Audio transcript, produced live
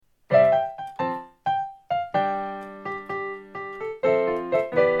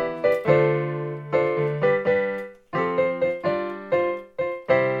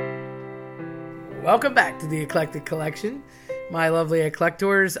Welcome back to the Eclectic Collection. My lovely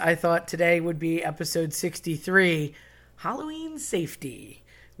eclectors, I thought today would be episode 63, Halloween Safety.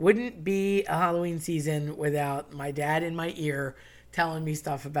 Wouldn't be a Halloween season without my dad in my ear telling me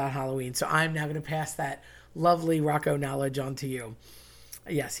stuff about Halloween. So I'm now going to pass that lovely Rocco knowledge on to you.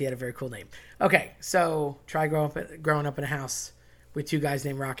 Yes, he had a very cool name. Okay, so try growing up in a house with two guys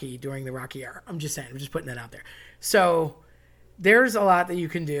named Rocky during the Rocky era. I'm just saying, I'm just putting that out there. So there's a lot that you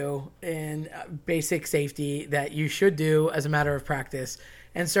can do in basic safety that you should do as a matter of practice.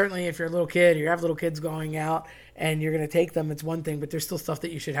 And certainly if you're a little kid or you have little kids going out and you're going to take them, it's one thing, but there's still stuff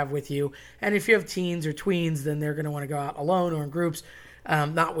that you should have with you. And if you have teens or tweens, then they're going to want to go out alone or in groups,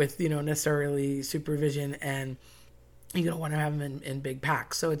 not with, necessarily supervision, and you're going to want to have them in big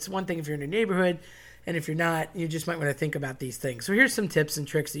packs. So it's one thing if you're in a neighborhood, and if you're not, you just might want to think about these things. So here's some tips and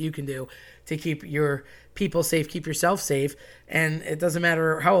tricks that you can do to keep your people safe, keep yourself safe. And it doesn't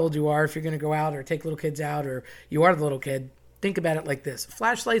matter how old you are, if you're going to go out or take little kids out, or you are the little kid, think about it like this.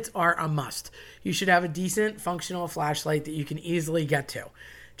 Flashlights are a must. You should have a decent, functional flashlight that you can easily get to.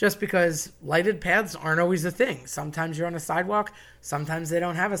 Just because lighted paths aren't always a thing. Sometimes you're on a sidewalk, sometimes they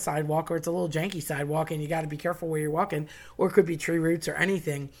don't have a sidewalk, or it's a little janky sidewalk and you got to be careful where you're walking, or it could be tree roots or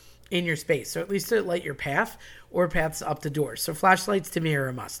anything in your space. So at least to light your path or paths up the doors. So flashlights to me are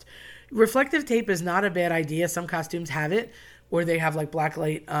a must. Reflective tape is not a bad idea. Some costumes have it, or they have like black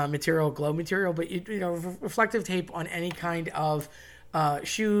light material, glow material, but reflective tape on any kind of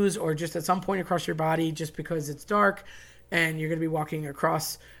shoes or just at some point across your body, just because it's dark and you're going to be walking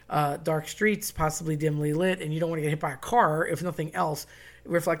across dark streets, possibly dimly lit, and you don't want to get hit by a car. If nothing else,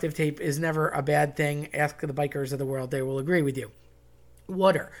 reflective tape is never a bad thing. Ask the bikers of the world. They will agree with you.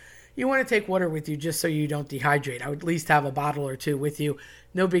 Water. You want to take water with you just so you don't dehydrate. I would at least have a bottle or two with you.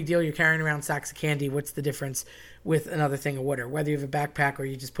 No big deal. You're carrying around sacks of candy. What's the difference with another thing of water? Whether you have a backpack or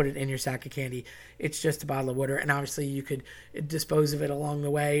you just put it in your sack of candy, it's just a bottle of water. And obviously you could dispose of it along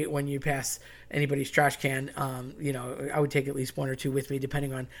the way when you pass anybody's trash can. I would take at least one or two with me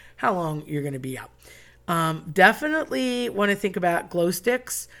depending on how long you're going to be out. Definitely want to think about glow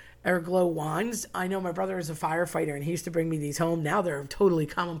sticks or glow wands. I know my brother is a firefighter and he used to bring me these home. Now they're totally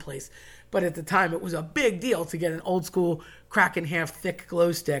commonplace. But at the time, it was a big deal to get an old school crack in half thick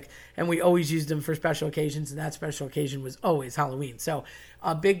glow stick. And we always used them for special occasions. And that special occasion was always Halloween. So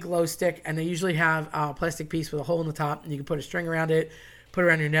a big glow stick. And they usually have a plastic piece with a hole in the top. And you can put a string around it, put it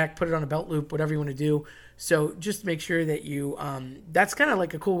around your neck, put it on a belt loop, whatever you want to do. So just make sure that you, that's kind of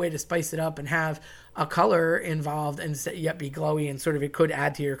like a cool way to spice it up and have a color involved and yet be glowy, and sort of it could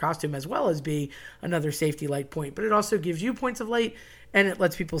add to your costume as well as be another safety light point. But it also gives you points of light and it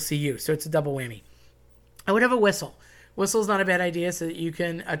lets people see you. So it's a double whammy. I would have a whistle. Whistle's not a bad idea so that you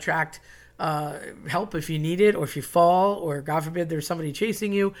can attract help if you need it, or if you fall, or God forbid there's somebody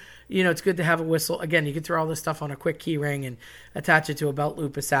chasing you. It's good to have a whistle. Again, you can throw all this stuff on a quick key ring and attach it to a belt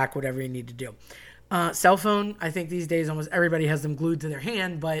loop, a sack, whatever you need to do. Cell phone, I think these days almost everybody has them glued to their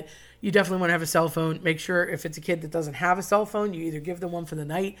hand, but you definitely want to have a cell phone. Make sure if it's a kid that doesn't have a cell phone, you either give them one for the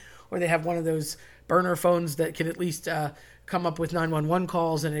night, or they have one of those burner phones that can at least come up with 911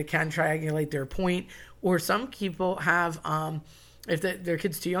 calls and it can triangulate their point. Or some people have, if their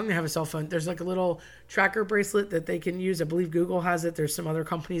kid's too young to have a cell phone, there's like a little tracker bracelet that they can use. I believe Google has it. There's some other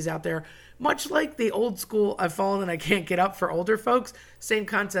companies out there. Much like the old school I've fallen and I can't get up for older folks, same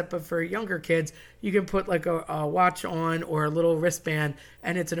concept, but for younger kids, you can put like a watch on or a little wristband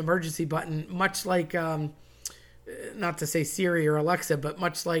and it's an emergency button, much like, not to say Siri or Alexa, but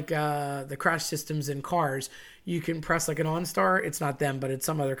much like the crash systems in cars. You can press like an OnStar. It's not them, but it's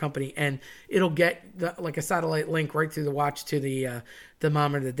some other company, and it'll get like a satellite link right through the watch to the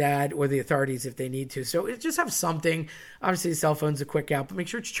mom or the dad or the authorities if they need to. So it just have something. Obviously, the cell phone's a quick out, but make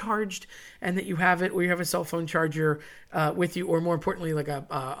sure it's charged and that you have it, or you have a cell phone charger with you, or more importantly, like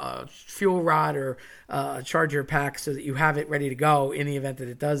a fuel rod or a charger pack so that you have it ready to go in the event that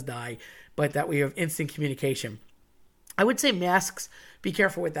it does die, but that we have instant communication. I would say masks, be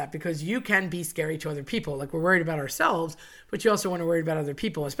careful with that, because you can be scary to other people. Like, we're worried about ourselves, but you also want to worry about other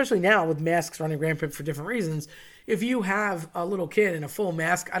people, especially now with masks running rampant for different reasons. If you have a little kid in a full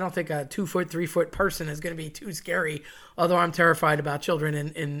mask, I don't think a 2-foot, 3-foot person is going to be too scary, although I'm terrified about children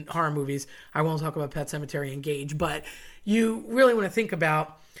in horror movies. I won't talk about Pet Sematary and Gage, but you really want to think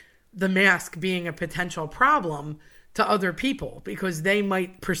about the mask being a potential problem to other people, because they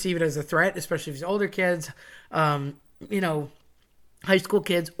might perceive it as a threat, especially if it's older kids, high school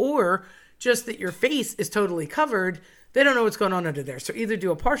kids, or just that your face is totally covered, they don't know what's going on under there. So either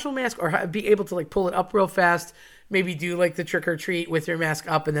do a partial mask or be able to like pull it up real fast. Maybe do like the trick or treat with your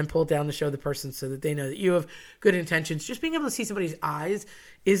mask up and then pull it down to show the person so that they know that you have good intentions. Just being able to see somebody's eyes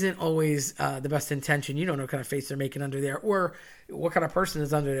isn't always the best intention. You don't know what kind of face they're making under there or what kind of person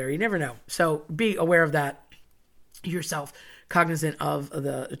is under there. You never know. So be aware of that yourself, cognizant of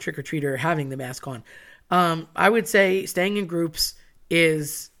the trick or treater having the mask on. I would say staying in groups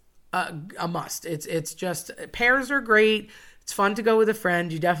is a must. It's just, pairs are great. It's fun to go with a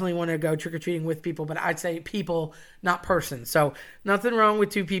friend. You definitely want to go trick-or-treating with people, but I'd say people, not persons. So nothing wrong with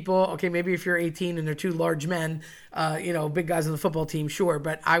two people. Okay, maybe if you're 18 and they're two large men, big guys on the football team, sure.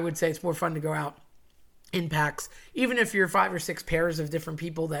 But I would say it's more fun to go out in packs. Even if you're 5 or 6 pairs of different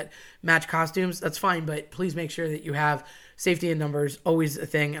people that match costumes, that's fine. But please make sure that you have safety in numbers, always a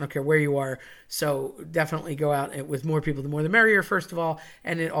thing. I don't care where you are. So definitely go out with more people. The more the merrier, first of all.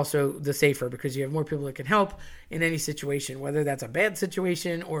 And it also the safer, because you have more people that can help in any situation, whether that's a bad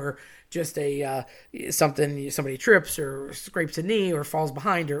situation or just somebody trips or scrapes a knee or falls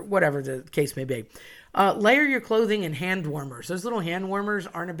behind or whatever the case may be. Layer your clothing in hand warmers. Those little hand warmers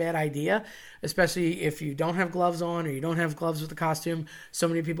aren't a bad idea, especially if you don't have gloves on or you don't have gloves with the costume. So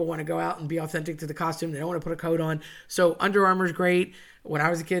many people want to go out and be authentic to the costume. They don't want to put a coat on. So Under Armour is great. When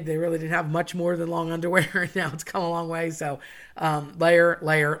I was a kid, they really didn't have much more than long underwear. Now it's come a long way. So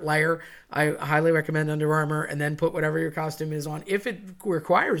layer. I highly recommend Under Armour, and then put whatever your costume is on. If it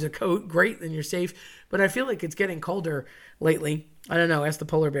requires a coat, great, then you're safe. But I feel like it's getting colder lately. I don't know. Ask the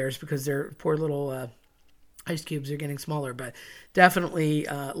polar bears, because their poor little ice cubes are getting smaller. But definitely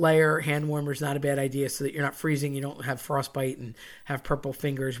layer hand warmers, not a bad idea, so that you're not freezing. You don't have frostbite and have purple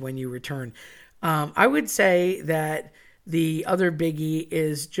fingers when you return. I would say that the other biggie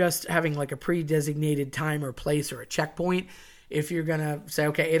is just having like a pre-designated time or place or a checkpoint. If you're going to say,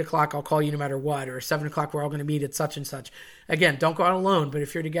 okay, 8 o'clock, I'll call you no matter what, or 7 o'clock, we're all going to meet at such and such. Again, don't go out alone, but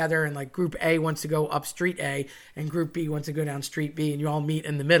if you're together and like group A wants to go up street A and group B wants to go down street B and you all meet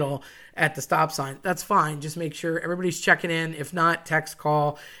in the middle at the stop sign, that's fine. Just make sure everybody's checking in. If not, text,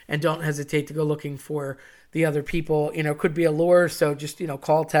 call, and don't hesitate to go looking for the other people. Could be a lure, so just,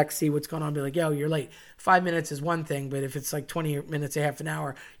 call, text, see what's going on, be like, yo, you're late. 5 minutes is one thing, but if it's like 20 minutes, a half an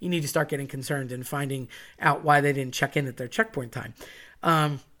hour, you need to start getting concerned and finding out why they didn't check in at their checkpoint time.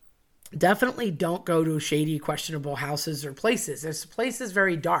 Definitely don't go to shady, questionable houses or places. This place is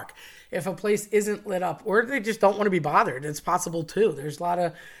very dark. If a place isn't lit up, or they just don't want to be bothered, it's possible too. There's a lot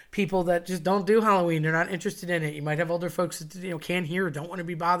of people that just don't do Halloween. They're not interested in it. You might have older folks that can't hear, don't want to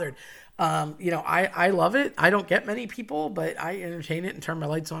be bothered. I love it. I don't get many people, but I entertain it and turn my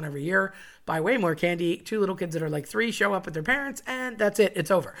lights on every year. Buy way more candy. 2 little kids that are like 3 show up with their parents, and that's it.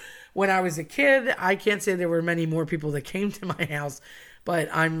 It's over. When I was a kid, I can't say there were many more people that came to my house. But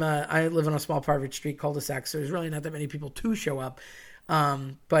I live on a small private street cul-de-sac, so there's really not that many people to show up.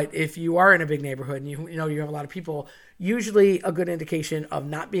 But if you are in a big neighborhood and you have a lot of people, usually a good indication of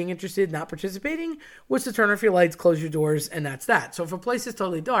not being interested, not participating, was to turn off your lights, close your doors, and that's that. So if a place is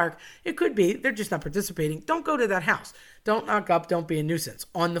totally dark, it could be they're just not participating. Don't go to that house. Don't knock up. Don't be a nuisance.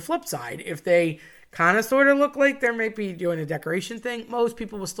 On the flip side, if they kind of sort of look like they might be doing a decoration thing, most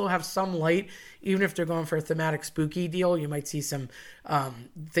people will still have some light, even if they're going for a thematic spooky deal. You might see some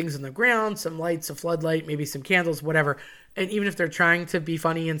things on the ground, some lights, a floodlight, maybe some candles, whatever. And even if they're trying to be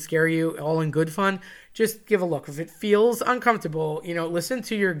funny and scare you, all in good fun, just give a look. If it feels uncomfortable, listen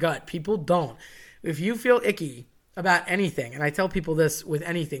to your gut. People don't. If you feel icky about anything, and I tell people this with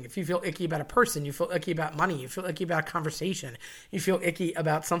anything, if you feel icky about a person, you feel icky about money, you feel icky about a conversation, you feel icky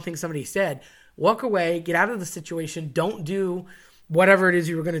about something somebody said, walk away, get out of the situation. Don't do whatever it is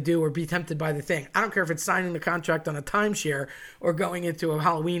you were going to do or be tempted by the thing. I don't care if it's signing the contract on a timeshare or going into a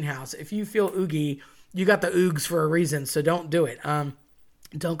Halloween house. If you feel oogie, you got the oogs for a reason, so don't do it.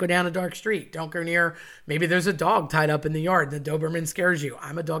 Don't go down a dark street. Don't go near, maybe there's a dog tied up in the yard. The Doberman scares you.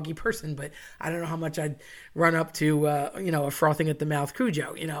 I'm a doggy person, but I don't know how much I'd run up to, a frothing at the mouth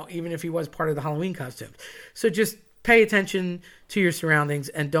Cujo, even if he was part of the Halloween costume. So just pay attention to your surroundings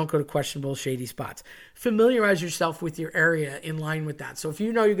and don't go to questionable, shady spots. Familiarize yourself with your area in line with that. So if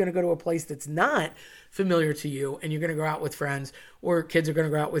you know you're going to go to a place that's not familiar to you and you're going to go out with friends, or kids are going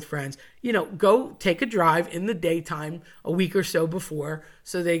to go out with friends, go take a drive in the daytime a week or so before,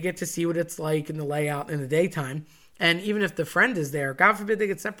 so they get to see what it's like in the layout in the daytime. And even if the friend is there, God forbid they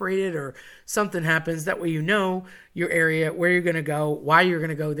get separated or something happens, that way you know your area, where you're going to go, why you're going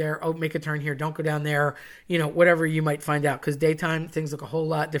to go there. Oh, make a turn here. Don't go down there. Whatever you might find out. Because daytime, things look a whole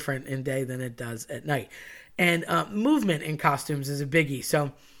lot different in day than it does at night. And movement in costumes is a biggie.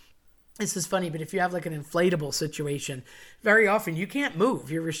 So this is funny, but if you have like an inflatable situation, very often you can't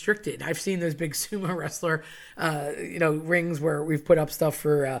move. You're restricted. I've seen those big sumo wrestler, rings where we've put up stuff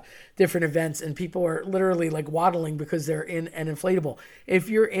for different events, and people are literally like waddling because they're in an inflatable. If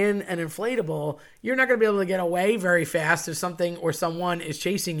you're in an inflatable, you're not going to be able to get away very fast if something or someone is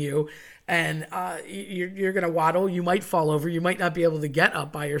chasing you, and you're going to waddle. You might fall over. You might not be able to get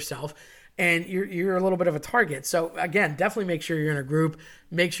up by yourself. And you're a little bit of a target. So again, definitely make sure you're in a group.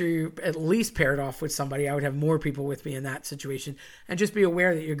 Make sure you're at least paired off with somebody. I would have more people with me in that situation. And just be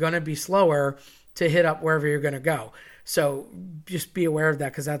aware that you're going to be slower to hit up wherever you're going to go. So just be aware of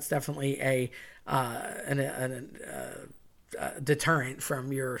that, because that's definitely a deterrent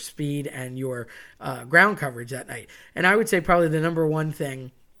from your speed and your ground coverage that night. And I would say probably the number one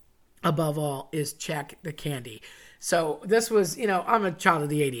thing above all is check the candy. So this was, I'm a child of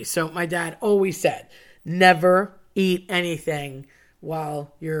the 80s. So my dad always said, never eat anything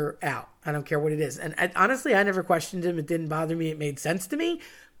while you're out. I don't care what it is. And honestly, I never questioned him. It didn't bother me. It made sense to me.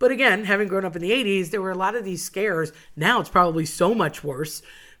 But again, having grown up in the 80s, there were a lot of these scares. Now it's probably so much worse.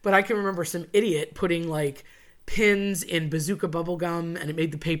 But I can remember some idiot putting like pins in bazooka bubble gum, and it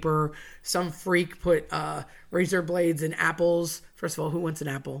made the paper. Some freak put razor blades in apples. First of all, who wants an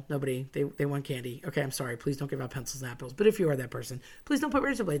apple? Nobody. They want candy. Okay, I'm sorry. Please don't give out pencils and apples. But if you are that person, please don't put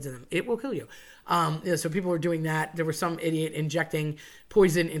razor blades in them. It will kill you. So people were doing that. There was some idiot injecting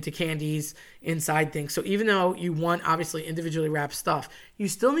poison into candies inside things. So even though you want, obviously, individually wrapped stuff, you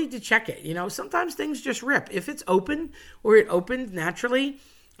still need to check it. Sometimes things just rip. If it's open or it opened naturally,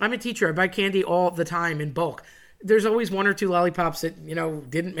 I'm a teacher. I buy candy all the time in bulk. There's always one or two lollipops that,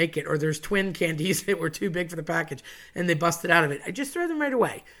 didn't make it, or there's twin candies that were too big for the package and they busted out of it. I just throw them right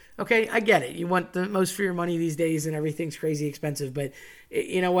away. Okay, I get it. You want the most for your money these days and everything's crazy expensive, but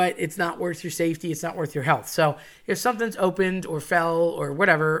you know what? It's not worth your safety. It's not worth your health. So if something's opened or fell or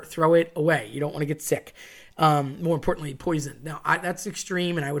whatever, throw it away. You don't want to get sick. More importantly, poison. Now, that's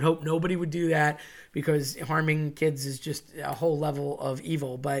extreme, and I would hope nobody would do that, because harming kids is just a whole level of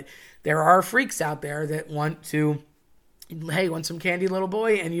evil. But there are freaks out there that want some candy, little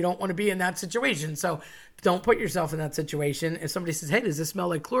boy, and you don't want to be in that situation. So don't put yourself in that situation. If somebody says, hey, does this smell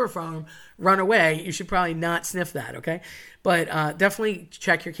like chloroform? Run away. You should probably not sniff that, okay? But definitely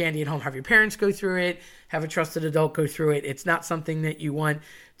check your candy at home. Have your parents go through it. Have a trusted adult go through it. It's not something that you want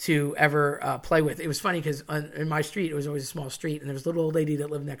to ever play with. It was funny because in my street, it was always a small street, and there was a little old lady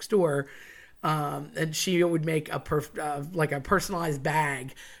that lived next door, and she would make a personalized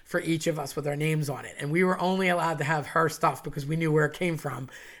bag for each of us with our names on it. And we were only allowed to have her stuff because we knew where it came from.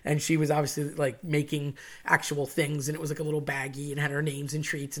 And she was obviously like making actual things, and it was like a little baggie and had her names and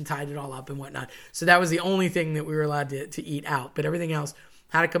treats and tied it all up and whatnot. So that was the only thing that we were allowed to eat out. But everything else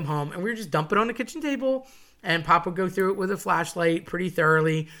had to come home, and we were just dump it on the kitchen table, and Pop would go through it with a flashlight pretty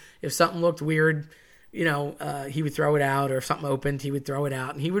thoroughly. If something looked weird, he would throw it out, or if something opened, he would throw it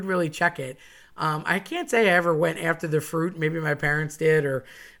out, and he would really check it. I can't say I ever went after the fruit. Maybe my parents did, or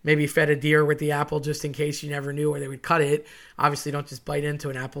maybe fed a deer with the apple just in case. You never knew, or they would cut it. Obviously, don't just bite into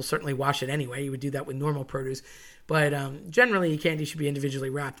an apple. Certainly wash it anyway. You would do that with normal produce. But generally, candy should be individually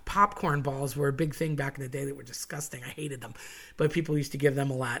wrapped. Popcorn balls were a big thing back in the day that were disgusting. I hated them. But people used to give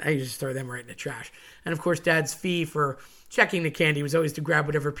them a lot. I used to just throw them right in the trash. And, of course, Dad's fee for checking the candy was always to grab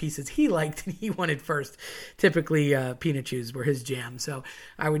whatever pieces he liked and he wanted first. Typically, peanut chews were his jam. So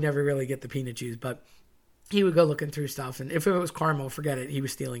I would never really get the peanut chews. But he would go looking through stuff. And if it was caramel, forget it. He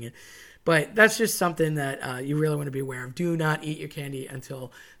was stealing it. But that's just something that you really want to be aware of. Do not eat your candy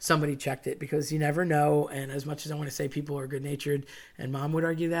until somebody checked it, because you never know. And as much as I want to say people are good-natured, and Mom would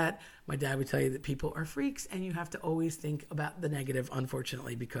argue that, my dad would tell you that people are freaks, and you have to always think about the negative,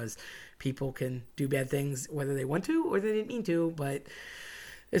 unfortunately, because people can do bad things whether they want to or they didn't mean to, but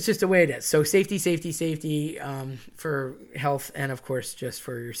it's just the way it is. So safety, for health, and of course, just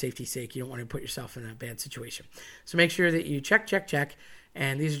for your safety's sake. You don't want to put yourself in a bad situation. So make sure that you check.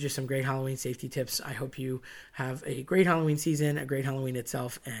 And these are just some great Halloween safety tips. I hope you have a great Halloween season, a great Halloween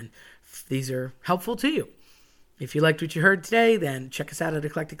itself, and these are helpful to you. If you liked what you heard today, then check us out at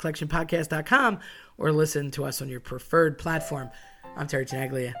eclecticcollectionpodcast.com or listen to us on your preferred platform. I'm Terry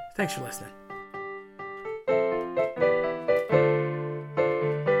Tenaglia. Thanks for listening.